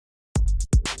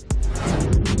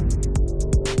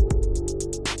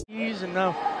Williams, and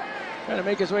now trying to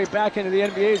make his way back into the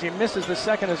NBA as he misses the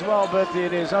second as well, but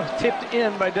it is tipped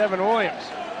in by Devin Williams.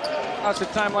 Across the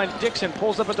timeline, Dixon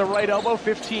pulls up at the right elbow,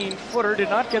 15-footer, did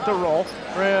not get the roll,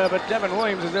 but Devin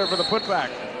Williams is there for the putback.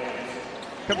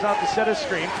 Comes out to set a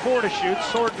screen, 4 to shoot,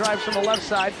 Sword drives from the left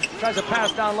side, tries a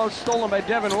pass down low, stolen by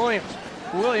Devin Williams.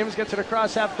 Williams gets it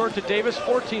across half court to Davis,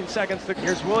 14 seconds.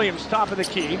 Here's Williams, top of the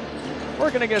key,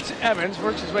 working against Evans,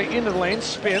 works his way into the lane,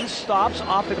 spins, stops,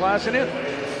 off the glass and in.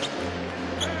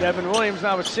 Devin Williams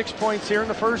now with 6 points here in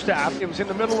the first half. He was in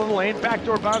the middle of the lane,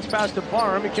 backdoor bounce pass to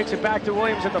Barham. He kicks it back to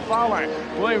Williams at the foul line.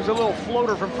 Williams, a little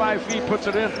floater from 5 feet, puts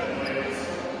it in.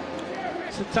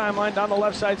 It's the timeline down the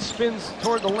left side, spins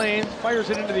toward the lane, fires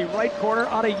it into the right corner,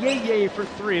 on a yay for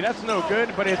 3. That's no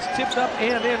good, but it's tipped up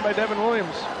and in by Devin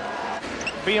Williams.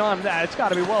 Beyond that, it's got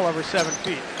to be well over 7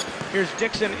 feet. Here's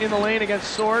Dixon in the lane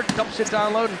against Sword, dumps it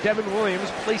down low, and Devin Williams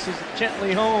places it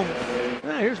gently home.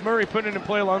 Here's Murray putting it in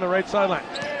play along the right sideline.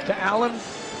 To Allen,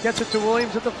 gets it to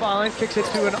Williams at the foul line, kicks it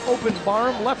to an open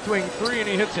Barham, left wing 3, and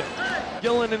he hits it.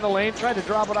 Gillen in the lane, tried to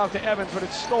drop it off to Evans, but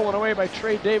it's stolen away by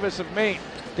Trey Davis of Maine.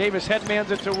 Davis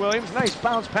headmans it to Williams, nice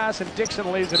bounce pass, and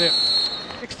Dixon lays it in.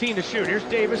 16 to shoot. Here's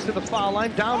Davis to the foul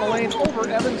line, down the lane, over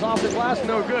Evans, off the glass,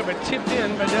 no good, but tipped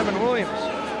in by Devin Williams.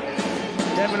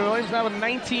 Devin Williams now with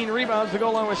 19 rebounds to go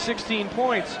along with 16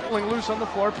 points. Pulling loose on the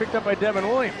floor, picked up by Devin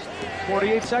Williams.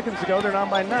 48 seconds to go, they're down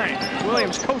by 9.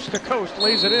 Williams coast to coast,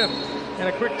 lays it in. And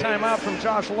a quick timeout from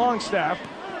Josh Longstaff.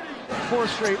 4th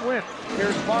straight win.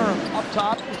 Here's Barham up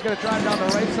top. He's going to drive down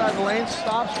the right side of the lane,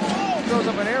 stops, throws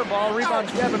up an air ball,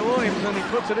 rebounds Devin Williams, and he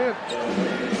puts it in.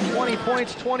 20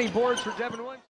 points, 20 boards for Devin Williams.